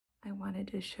wanted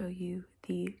to show you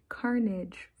the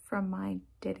carnage from my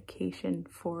dedication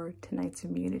for tonight's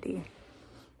immunity.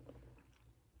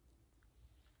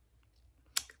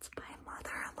 It's my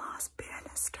mother-in-law's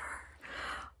banister.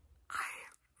 I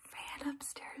ran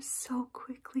upstairs so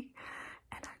quickly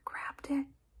and I grabbed it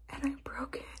and I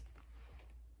broke it.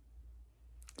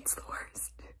 It's the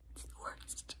worst. It's the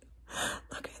worst.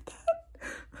 Look at that.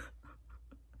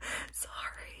 Sorry.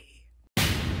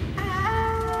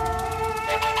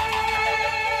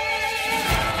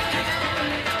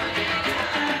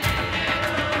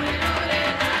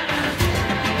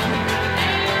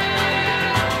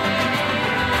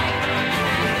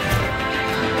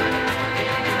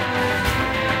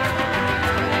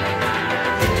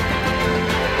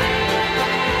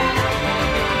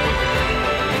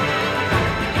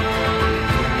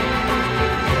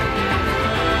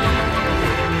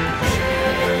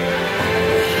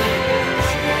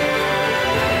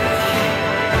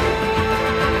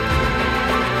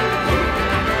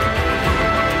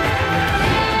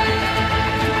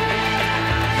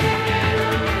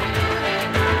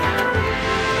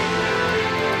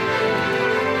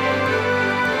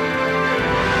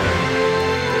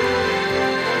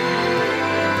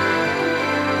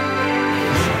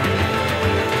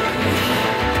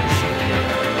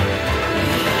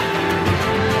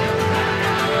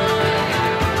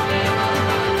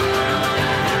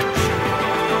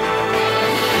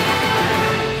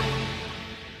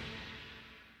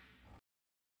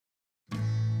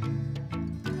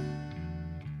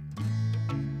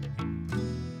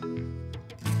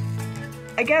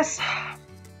 I guess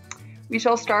we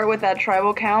shall start with that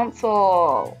tribal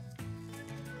council.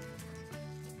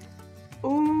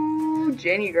 Ooh,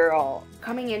 Jenny girl.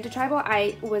 Coming into tribal,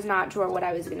 I was not sure what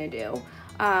I was going to do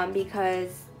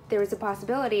because there was a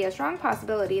possibility, a strong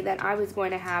possibility, that I was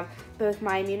going to have both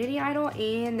my immunity idol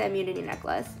and the immunity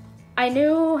necklace. I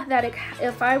knew that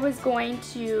if I was going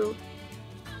to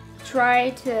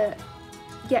try to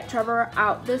get Trevor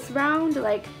out this round,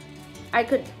 like I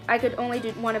could only do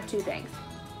one of two things.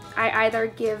 I either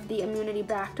give the immunity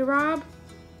back to Rob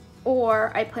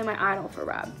or I play my idol for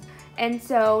Rob. And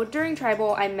so during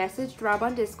tribal, I messaged Rob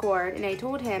on Discord and I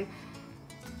told him,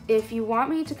 if you want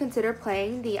me to consider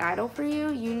playing the idol for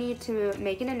you, you need to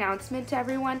make an announcement to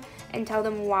everyone and tell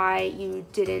them why you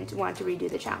didn't want to redo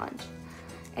the challenge.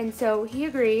 And so he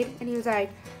agreed and he was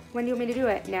like, when do you want me to do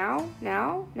it? Now?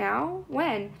 Now? Now?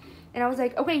 When? And I was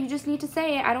like, okay, you just need to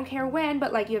say it. I don't care when,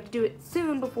 but like you have to do it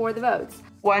soon before the votes.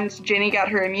 Once Jenny got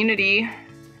her immunity,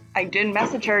 I didn't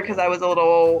message her because I was a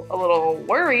little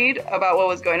worried about what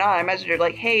was going on. I messaged her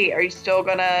like, hey, are you still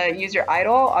gonna use your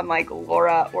idol on like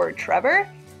Laura or Trevor?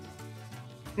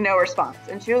 No response.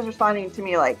 And she was responding to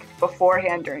me like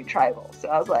beforehand during tribal. So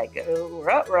I was like, oh,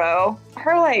 ruh-roh.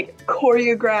 Her like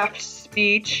choreographed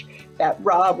speech that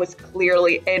Rob was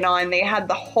clearly in on. They had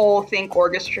the whole thing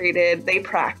orchestrated. They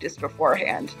practiced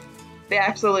beforehand. They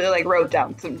absolutely like wrote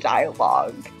down some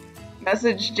dialogue.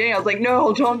 Messaged Jenny, I was like,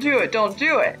 no, don't do it, don't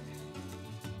do it.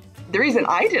 The reason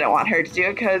I didn't want her to do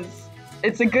it because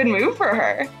it's a good move for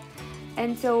her.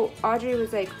 And so Audrey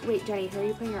was like, wait, Jenny, who are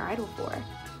you playing your idol for?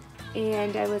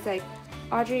 And I was like,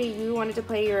 Audrey, you wanted to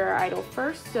play your idol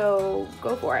first, so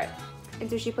go for it. And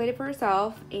so she played it for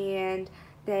herself, and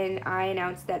then I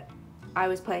announced that I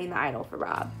was playing the idol for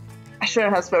Rob. I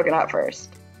shouldn't have spoken up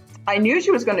first. I knew she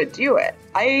was going to do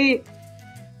it.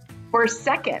 For a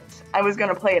second, I was going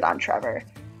to play it on Trevor.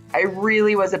 I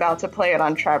really was about to play it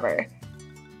on Trevor.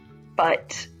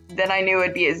 But then I knew it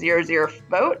would be a 0-0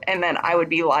 vote, and then I would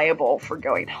be liable for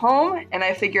going home, and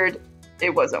I figured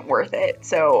it wasn't worth it,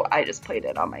 so I just played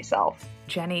it on myself.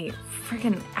 Jenny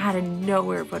freaking out of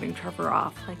nowhere voting Trevor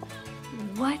off. Like,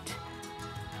 what?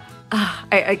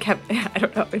 I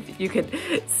don't know if you could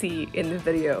see in the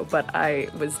video, but I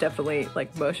was definitely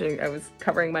like motioning, I was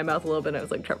covering my mouth a little bit and I was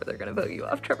like, Trevor, they're gonna vote you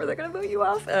off, Trevor, they're gonna vote you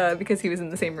off, because he was in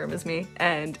the same room as me.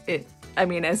 And I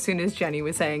mean, as soon as Jenny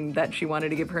was saying that she wanted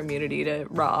to give her immunity to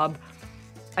Rob,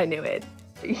 I knew it.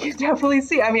 You definitely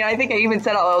see, I mean, I think I even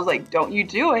said, I was like, don't you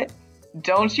do it.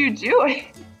 Don't you do it.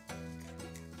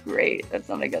 Great, that's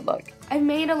not a good look. I've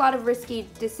made a lot of risky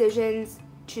decisions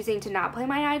choosing to not play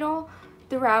my idol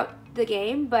throughout the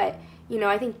game, but you know,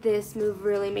 I think this move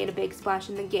really made a big splash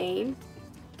in the game.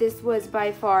 This was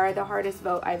by far the hardest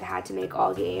vote I've had to make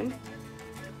all game.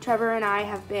 Trevor and I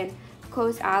have been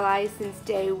close allies since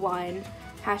day one,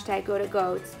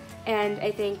 #GoToGoats, and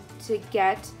I think to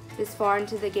get this far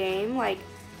into the game, like,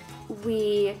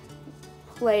 we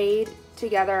played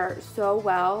together so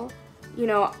well. You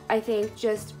know, I think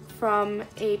just from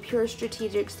a pure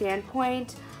strategic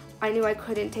standpoint, I knew I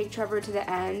couldn't take Trevor to the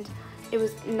end. It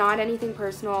was not anything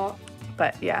personal.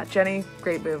 But yeah, Jenny,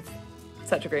 great move.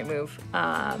 Such a great move.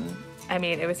 I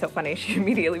mean, it was so funny. She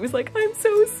immediately was like, "I'm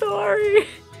so sorry."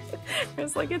 I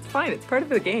was like, "It's fine. It's part of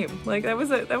the game." Like that was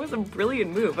a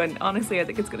brilliant move, and honestly, I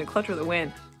think it's going to clutch her the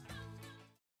win.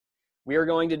 We are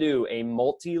going to do a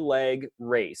multi-leg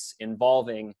race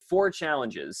involving 4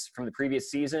 challenges from the previous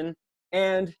season,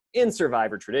 and in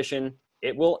Survivor tradition,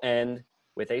 it will end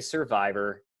with a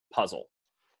Survivor puzzle.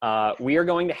 We are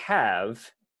going to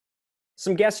have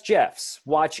some guest Jeffs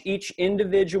watch each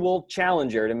individual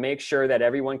challenger to make sure that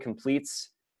everyone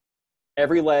completes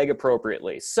every leg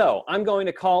appropriately. So I'm going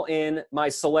to call in my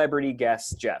celebrity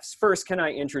guest Jeffs. First, can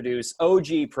I introduce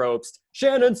OG Probst,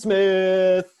 Shannon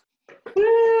Smith.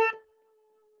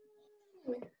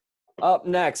 Up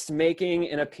next, making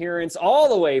an appearance all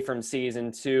the way from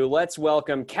season 2, let's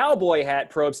welcome Cowboy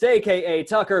Hat Probst, aka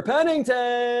Tucker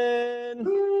Pennington.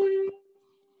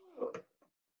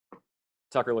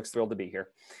 Tucker looks thrilled to be here.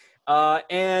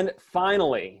 And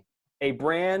finally, a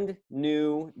brand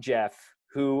new Jeff,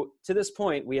 who to this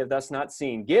point we have thus not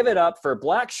seen. Give it up for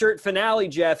Black Shirt Finale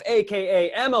Jeff,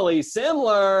 aka Emily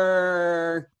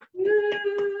Simler.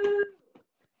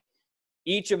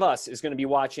 Each of us is going to be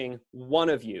watching one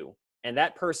of you, and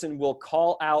that person will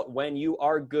call out when you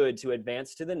are good to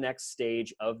advance to the next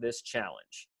stage of this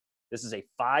challenge. This is a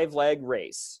 5-leg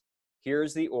race.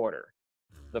 Here's the order.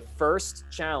 The first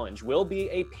challenge will be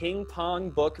a ping pong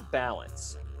book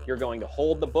balance. You're going to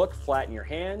hold the book flat in your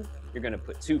hand. You're going to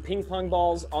put 2 ping pong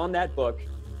balls on that book,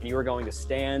 and you are going to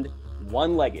stand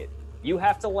one-legged. You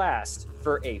have to last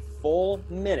for a full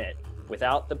minute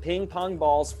without the ping pong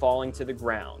balls falling to the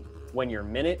ground. When your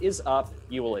minute is up,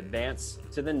 you will advance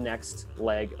to the next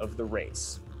leg of the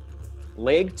race.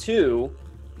 Leg 2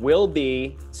 will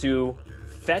be to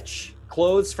fetch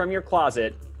clothes from your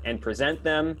closet and present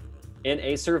them in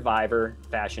a Survivor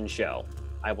fashion show.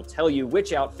 I will tell you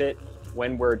which outfit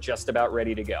when we're just about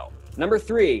ready to go. Number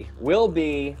 3 will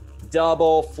be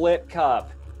double flip cup.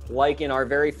 Like in our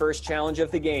very first challenge of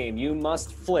the game, you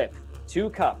must flip 2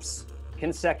 cups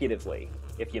consecutively.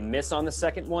 If you miss on the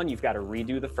second one, you've got to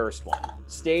redo the first one.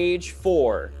 Stage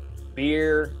 4,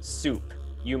 beer soup.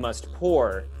 You must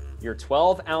pour your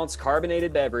 12-ounce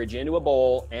carbonated beverage into a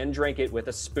bowl and drink it with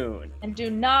a spoon. And do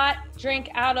not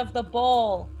drink out of the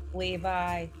bowl,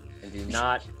 Levi. And do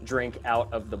not drink out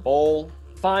of the bowl.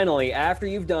 Finally, after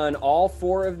you've done all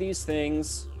 4 of these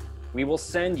things, we will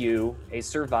send you a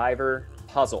Survivor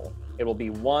puzzle. It will be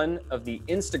one of the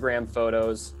Instagram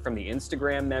photos from the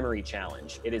Instagram Memory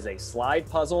Challenge. It is a slide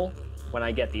puzzle. When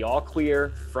I get the all clear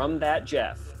from that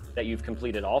Jeff that you've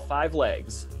completed all 5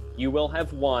 legs, you will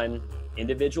have won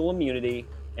individual immunity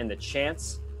and the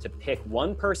chance to pick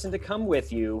one person to come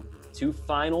with you to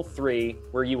Final 3,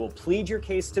 where you will plead your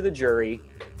case to the jury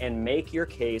and make your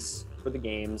case for the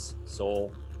game's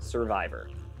sole survivor.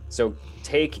 So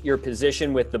take your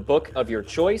position with the book of your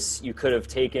choice. You could have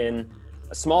taken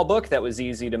a small book that was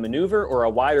easy to maneuver or a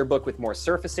wider book with more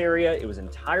surface area. It was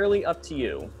entirely up to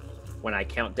you. When I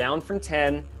count down from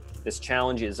 10, this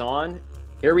challenge is on.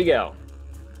 Here we go.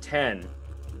 10,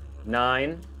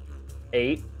 9,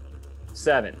 8,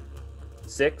 7,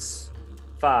 6,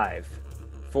 5,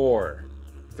 4,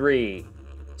 3,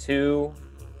 2,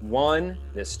 1.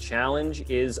 This challenge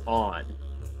is on.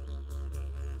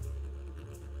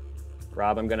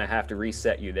 Rob, I'm gonna have to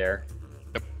reset you there.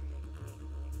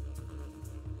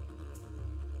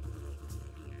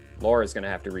 Laura's gonna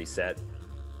have to reset.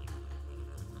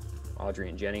 Audrey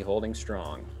and Jenny holding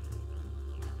strong.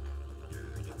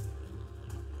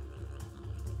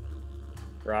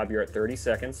 Rob, you're at 30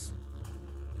 seconds.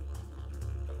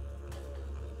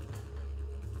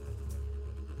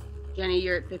 Jenny,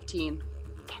 you're at 15.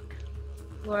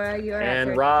 Laura, you're at And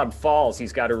 30. Rob falls.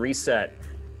 He's got to reset.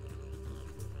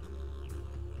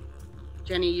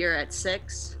 Jenny, you're at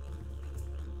 6.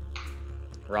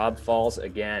 Rob falls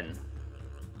again.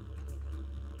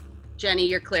 Jenny,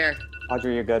 you're clear.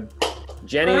 Audrey, you're good.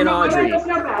 Jenny and Audrey.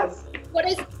 What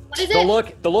is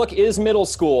The look is middle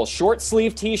school. Short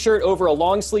sleeve t-shirt over a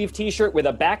long sleeve t-shirt with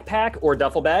a backpack or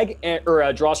duffel bag or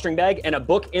a drawstring bag and a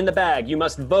book in the bag. You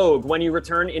must vogue when you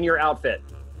return in your outfit.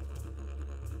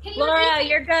 Laura,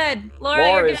 you're good.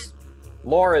 Laura, you're good.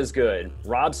 Laura's good.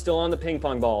 Rob's still on the ping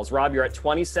pong balls. Rob, you're at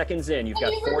 20 seconds in. You've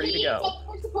got 40 to go. What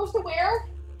we're supposed to wear?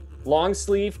 Long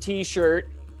sleeve t-shirt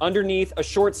underneath a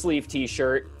short sleeve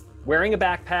t-shirt, wearing a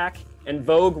backpack, and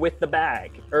vogue with the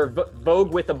bag, or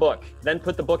vogue with the book. Then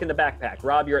put the book in the backpack.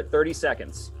 Rob, you're at 30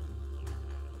 seconds.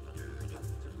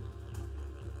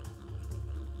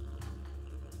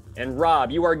 And Rob,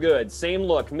 you are good. Same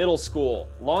look, middle school,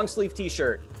 long sleeve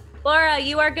t-shirt. Laura,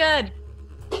 you are good.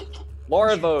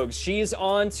 Laura vogues. She's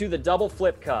on to the double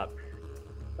flip cup.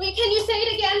 Wait, can you say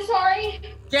it again? Sorry.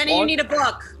 Jenny, you need a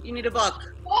book. You need a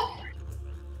book. What?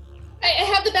 I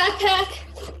have the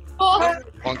backpack. Oh,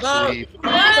 Long sleeve. am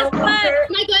I good?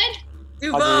 Audrey, Do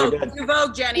you're Vogue. good. Do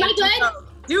Vogue, Jenny. Am I Do good? Vogue.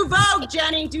 Do Vogue,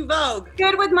 Jenny. Do Vogue.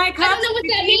 Good with my I cup. don't know what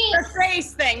that means. The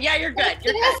face thing. Yeah, you're good.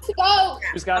 You're good.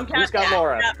 Let's go. Who's got Yeah.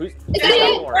 Laura? Yeah. Who's Is got that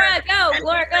it? Laura? Laura, go.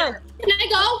 Laura, go. Can I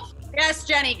go? Yes,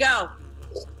 Jenny, go.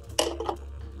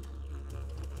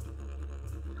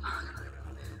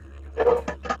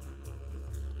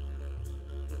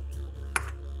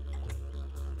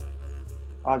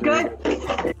 Audrey.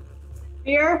 Good.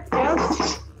 Here.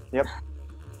 Yes. Yep.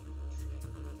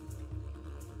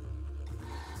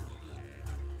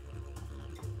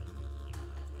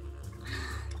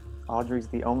 Audrey's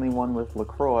the only one with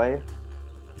LaCroix.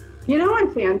 You know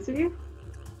I'm fancy.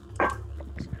 All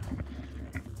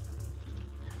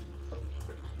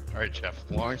right, Jeff.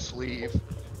 Long sleeve.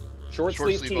 Short Short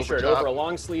sleeve sleeve over t-shirt top. over a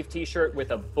long sleeve t-shirt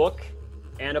with a book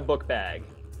and a book bag.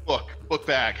 Book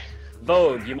bag.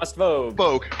 Vogue, you must vogue.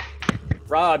 Vogue.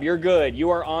 Rob, you're good. You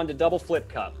are on to double flip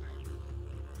cup.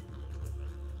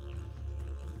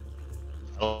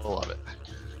 I love it.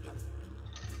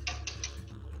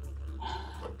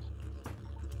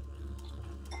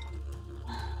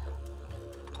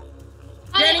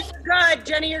 Jenny, you're good.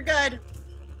 Jenny, you're good.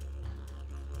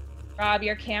 Rob,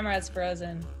 your camera is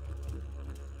frozen.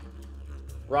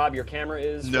 Rob, your camera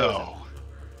is No.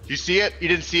 You see it? You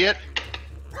didn't see it?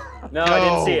 frozen. No, I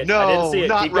didn't see it. No, I didn't see it.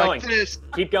 not Keep like going. this.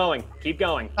 Keep going. Keep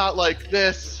going. Not like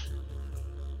this.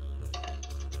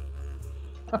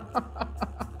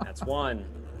 That's one.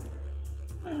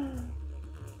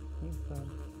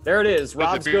 There it is.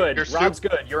 Rob's beer good. soup? Rob's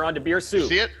good. You're on to beer You soup.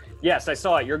 see it? Yes, I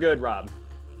saw it. You're good, Rob.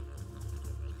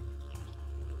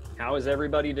 How is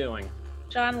everybody doing?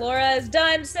 John, Laura is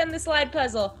done. Send the slide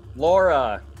puzzle.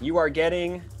 Laura, you are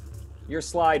getting your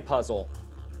slide puzzle.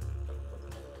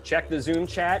 Check the Zoom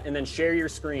chat and then share your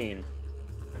screen.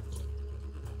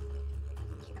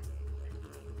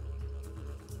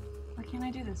 Why can't I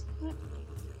do this?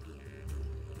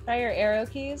 Try your arrow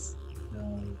keys.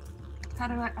 How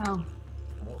do I? Oh.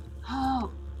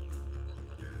 Oh.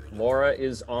 Laura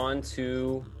is on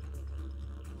to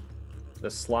the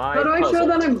slide How do I puzzle. show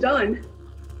that I'm done?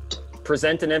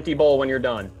 Present an empty bowl when you're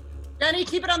done. Jenny,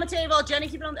 keep it on the table. Jenny,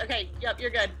 keep it on. Okay, yep,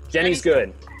 you're good. Jenny's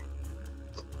good.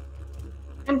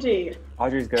 Empty.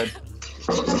 Audrey's good.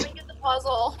 Let me get the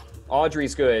puzzle.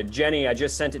 Audrey's good. Jenny, I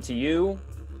just sent it to you.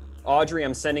 Audrey,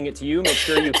 I'm sending it to you. Make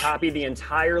sure you copy the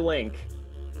entire link.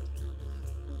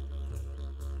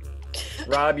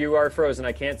 Rob, you are frozen.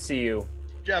 I can't see you.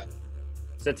 Jeff.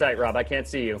 Sit tight, Rob. I can't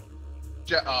see you.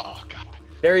 Oh, God.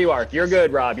 There you are. You're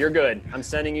good, Rob. You're good. I'm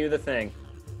sending you the thing.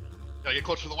 Now get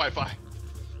closer to the Wi-Fi.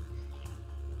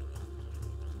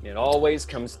 It always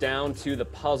comes down to the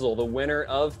puzzle. The winner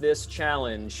of this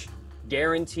challenge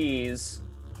guarantees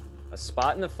a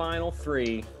spot in the final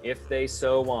three if they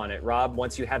so want it. Rob,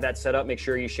 once you have that set up, make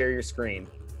sure you share your screen.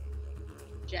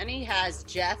 Jenny has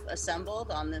Jeff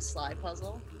assembled on this slide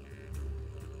puzzle.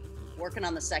 Working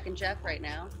on the second Jeff right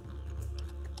now.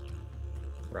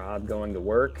 Rob going to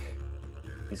work.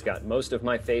 He's got most of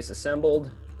my face assembled,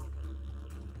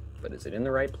 but is it in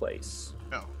the right place?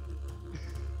 No.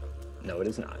 No, it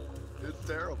is not. It's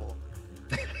terrible.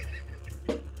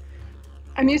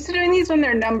 I'm used to doing these when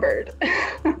they're numbered.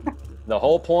 The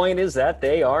whole point is that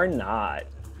they are not.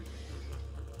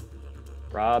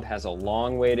 Rob has a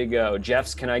long way to go.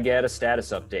 Jeff's, can I get a status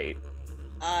update?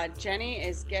 Jenny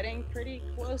is getting pretty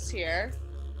close here.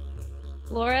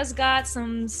 Laura's got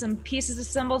some pieces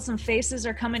assembled. Some faces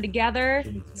are coming together.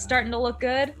 Starting to look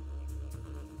good.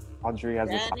 Audrey has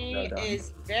the top Jenny row done.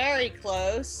 is very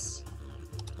close.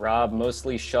 Rob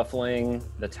mostly shuffling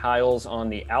the tiles on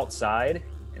the outside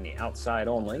and the outside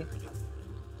only.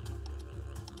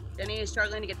 Jenny is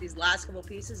struggling to get these last couple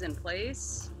pieces in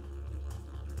place.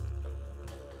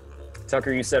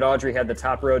 Tucker, you said Audrey had the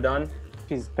top row done?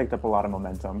 She's picked up a lot of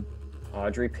momentum.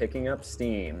 Audrey picking up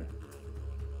steam.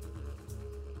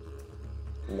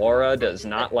 Laura does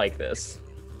not like this.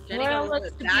 Jenny Laura going a looks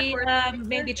little to bit be backwards.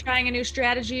 maybe trying a new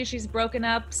strategy. She's broken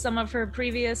up some of her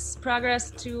previous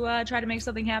progress to try to make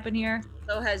something happen here.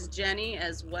 So has Jenny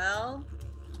as well.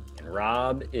 And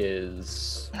Rob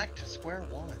is Back to square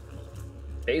one.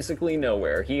 basically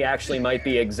nowhere. He actually might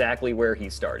be exactly where he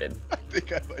started. I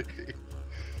think I might be.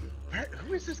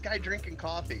 Who is this guy drinking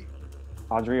coffee?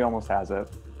 Audrey almost has it.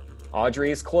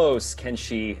 Audrey's close. Can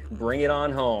she bring it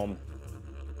on home?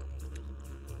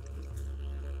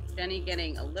 Jenny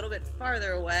getting a little bit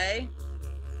farther away.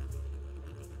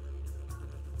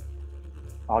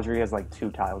 Audrey has like 2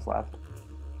 tiles left.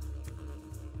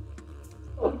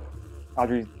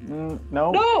 Audrey, no.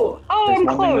 No! Oh, There's I'm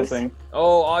one close. thing missing.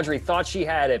 Oh, Audrey thought she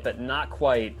had it, but not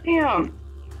quite. Damn.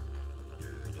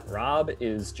 Rob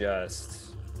is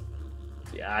just,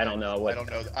 yeah, I don't know what.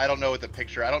 I don't know what the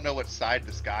picture. I don't know what side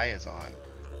the sky is on.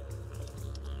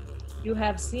 You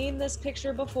have seen this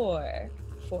picture before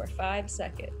for 5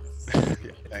 seconds. Yeah,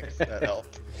 thanks. That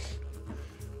helped.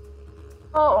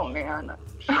 Oh, man.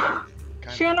 Kind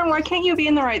Shannon, why can't you be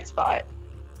in the right spot?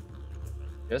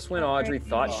 Just when Audrey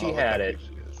thought she had it,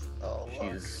 Oh,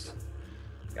 look. she's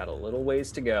got a little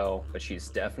ways to go, but she's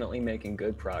definitely making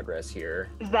good progress here.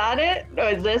 Is that it? No,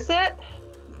 is this it?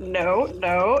 No,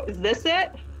 no. Is this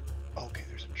it? Okay,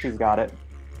 there's some. She's got it.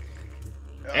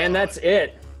 And that's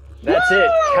it. That's it.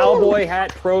 Cowboy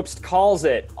Hat Probst calls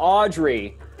it.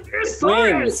 Audrey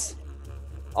wins.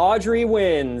 Audrey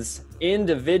wins.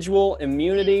 Individual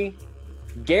immunity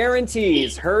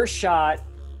guarantees her shot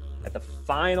at the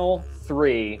final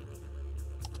 3.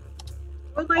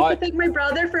 I would like to thank my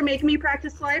brother for making me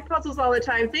practice slide puzzles all the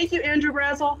time. Thank you, Andrew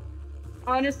Brazel.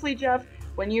 Honestly, Jeff,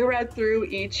 when you read through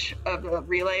each of the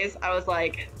relays, I was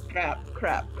like, crap,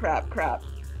 crap, crap, crap.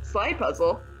 Slide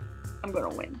puzzle, I'm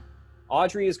gonna win.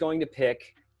 Audrey is going to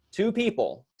pick 2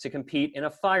 people to compete in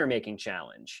a fire-making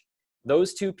challenge.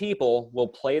 Those 2 people will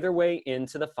play their way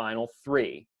into the final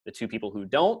 3. The 2 people who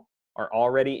don't are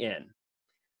already in.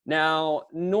 Now,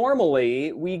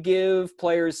 normally we give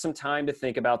players some time to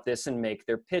think about this and make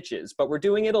their pitches, but we're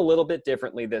doing it a little bit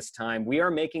differently this time. We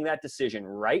are making that decision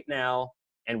right now,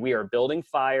 and we are building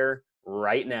fire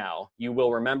right now. You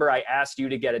will remember I asked you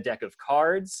to get a deck of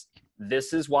cards.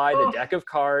 This is why the deck of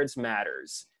cards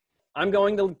matters. I'm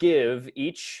going to give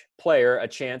each player a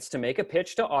chance to make a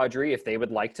pitch to Audrey, if they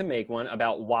would like to make one,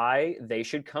 about why they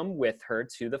should come with her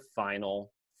to the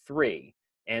final 3.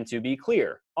 And to be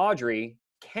clear, Audrey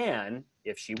can,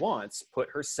 if she wants, put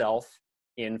herself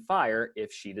in fire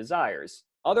if she desires.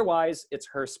 Otherwise, it's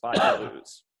her spot to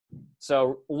lose.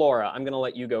 So, Laura, I'm going to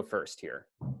let you go first here.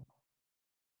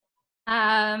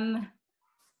 I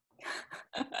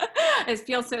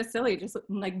feel so silly, just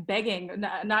like begging,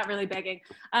 not really begging.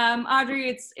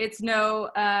 Audrey, it's no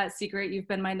secret you've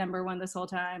been my number 1 this whole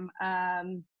time.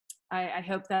 I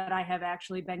hope that I have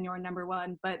actually been your number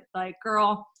 1, but like,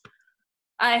 girl,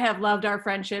 I have loved our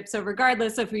friendship. So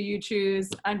regardless of who you choose,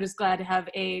 I'm just glad to have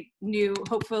a new,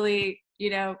 hopefully,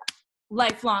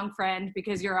 lifelong friend,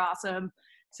 because you're awesome.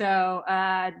 So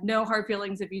no hard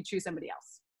feelings if you choose somebody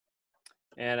else.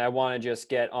 And I want to just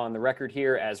get on the record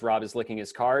here, as Rob is licking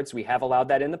his cards. We have allowed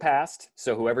that in the past.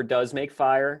 So whoever does make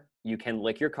fire, you can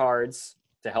lick your cards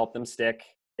to help them stick.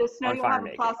 Just know on you'll fire have a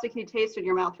making. plasticky taste in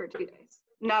your mouth for 2 days.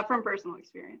 Not from personal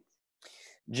experience.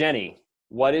 Jenny,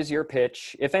 what is your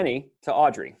pitch, if any, to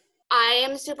Audrey? I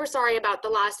am super sorry about the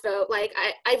last vote. Like,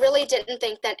 I really didn't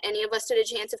think that any of us stood a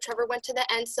chance if Trevor went to the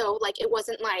end. So, like, it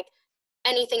wasn't, like,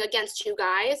 anything against you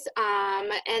guys.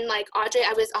 And, like, Audrey,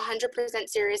 I was 100%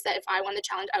 serious that if I won the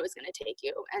challenge, I was going to take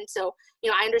you. And so,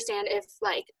 I understand if,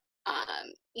 like,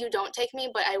 you don't take me,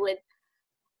 but I would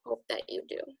hope that you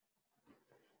do.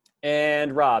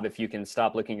 And Rob, if you can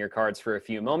stop licking your cards for a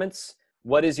few moments,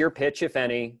 what is your pitch, if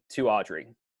any, to Audrey?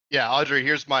 Yeah, Audrey,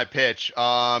 here's my pitch.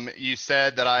 You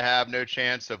said that I have no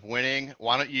chance of winning.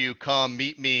 Why don't you come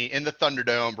meet me in the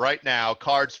Thunderdome right now?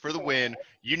 Cards for the win.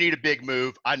 You need a big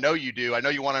move. I know you do. I know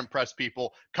you want to impress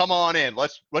people. Come on in.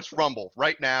 Let's rumble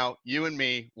right now. You and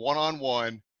me,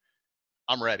 1-on-1.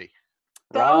 I'm ready.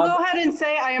 So I'll go ahead and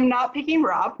say I am not picking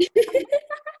Rob.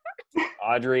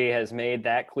 Audrey has made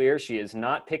that clear. She is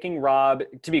not picking Rob.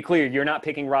 To be clear, you're not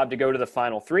picking Rob to go to the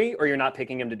final 3, or you're not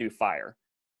picking him to do fire?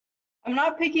 I'm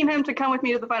not picking him to come with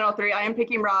me to the final 3. I am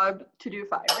picking Rob to do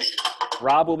fire.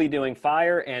 Rob will be doing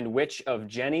fire, and which of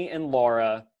Jenny and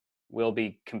Laura will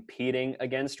be competing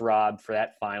against Rob for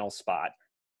that final spot?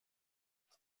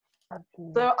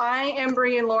 So I am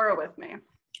bringing Laura with me.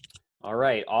 All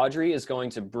right, Audrey is going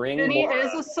to bring Jenny Laura.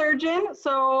 is a surgeon,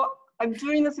 so I'm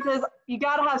doing this because you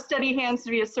gotta have steady hands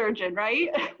to be a surgeon, right?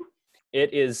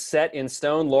 It is set in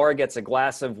stone. Laura gets a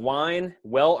glass of wine,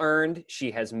 well earned. She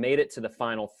has made it to the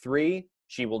final 3.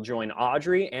 She will join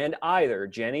Audrey and either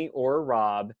Jenny or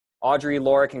Rob. Audrey,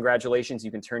 Laura, congratulations.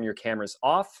 You can turn your cameras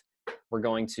off. We're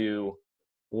going to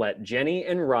let Jenny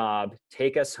and Rob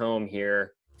take us home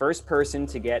here. First person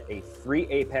to get a 3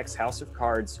 Apex House of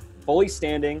Cards fully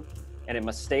standing, and it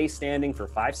must stay standing for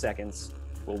 5 seconds,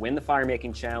 will win the fire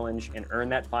making challenge and earn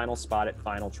that final spot at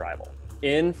Final Tribal.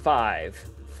 In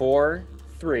 5, 4,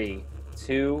 3,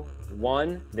 2,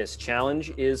 1, this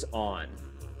challenge is on.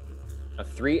 A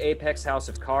 3 Apex House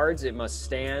of Cards, it must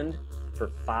stand for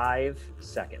 5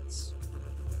 seconds.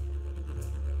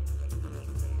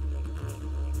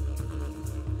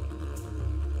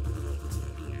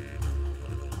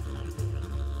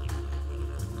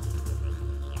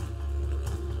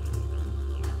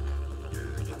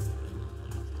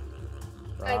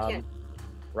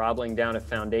 Rob laying down a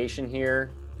foundation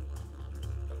here.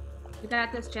 You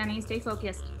got this, Jenny. Stay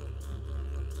focused.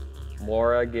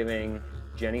 Laura giving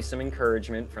Jenny some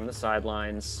encouragement from the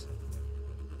sidelines.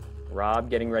 Rob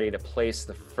getting ready to place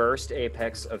the first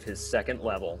apex of his second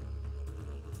level.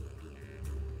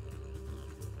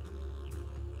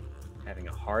 Having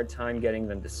a hard time getting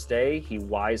them to stay. He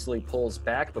wisely pulls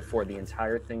back before the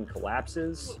entire thing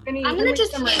collapses. I'm gonna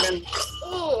just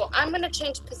I'm gonna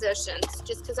change positions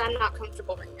just because I'm not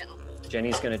comfortable right now.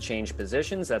 Jenny's gonna change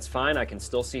positions. That's fine. I can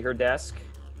still see her desk.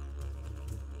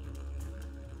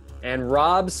 And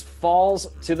Rob's falls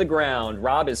to the ground.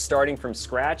 Rob is starting from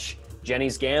scratch.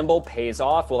 Jenny's gamble pays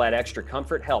off. Will that extra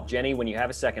comfort help? Jenny, when you have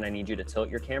a second, I need you to tilt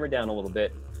your camera down a little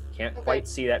bit. Can't quite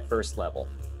see that first level.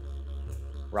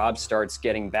 Rob starts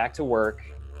getting back to work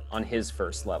on his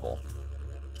first level.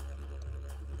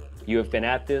 You have been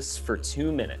at this for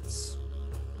 2 minutes.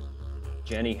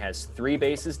 Jenny has 3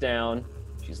 bases down.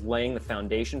 She's laying the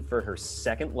foundation for her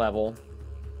second level.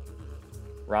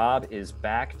 Rob is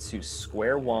back to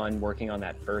square one, working on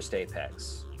that first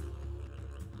apex.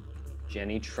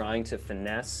 Jenny trying to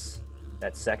finesse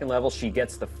that second level. She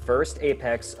gets the first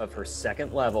apex of her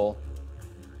second level.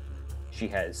 She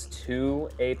has 2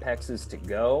 apexes to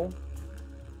go.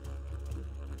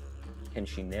 Can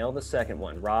she nail the second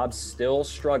one? Rob's still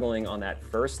struggling on that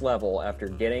first level after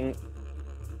getting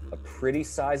a pretty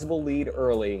sizable lead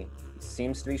early.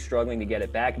 Seems to be struggling to get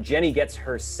it back. Jenny gets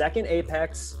her second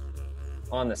apex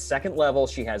on the second level.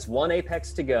 She has 1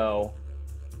 apex to go.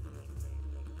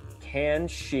 Can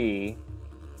she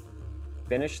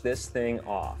finish this thing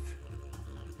off?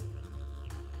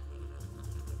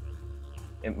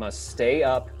 It must stay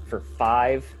up for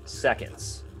 5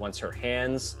 seconds once her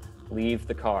hands leave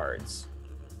the cards.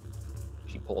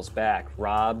 She pulls back.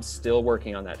 Rob's still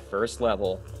working on that first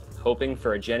level, hoping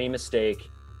for a Jenny mistake.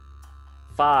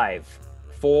 5,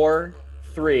 4,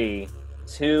 3,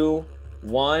 2,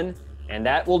 1, and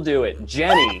that will do it.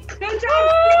 Jenny. Good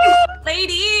job,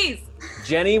 ladies.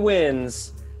 Jenny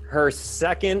wins her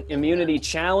second immunity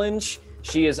challenge.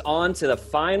 She is on to the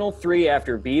final 3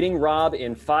 after beating Rob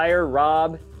in fire.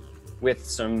 Rob, with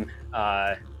some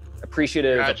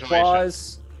appreciative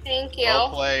applause. Thank you. Well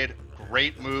played.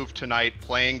 Great move tonight,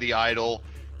 playing the idol.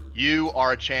 You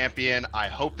are a champion. I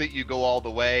hope that you go all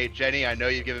the way. Jenny, I know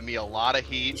you've given me a lot of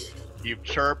heat. You've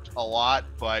chirped a lot,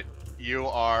 but you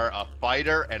are a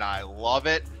fighter, and I love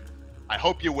it. I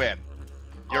hope you win.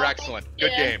 You're excellent.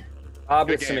 Good game. Rob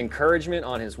gets some encouragement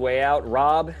on his way out.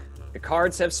 Rob, the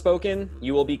cards have spoken.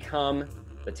 You will become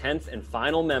the 10th and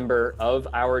final member of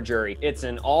our jury. It's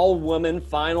an all-woman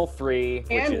final 3,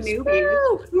 And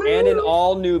newbie. and an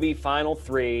all-newbie final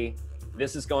 3.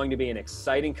 This is going to be an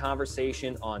exciting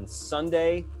conversation on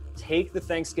Sunday. Take the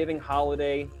Thanksgiving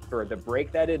holiday for the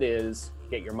break that it is.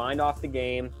 Get your mind off the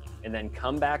game, and then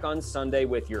come back on Sunday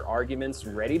with your arguments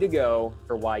ready to go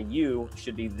for why you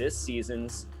should be this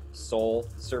season's sole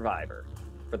survivor.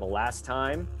 For the last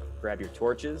time, grab your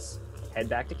torches, head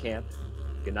back to camp.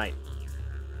 Good night.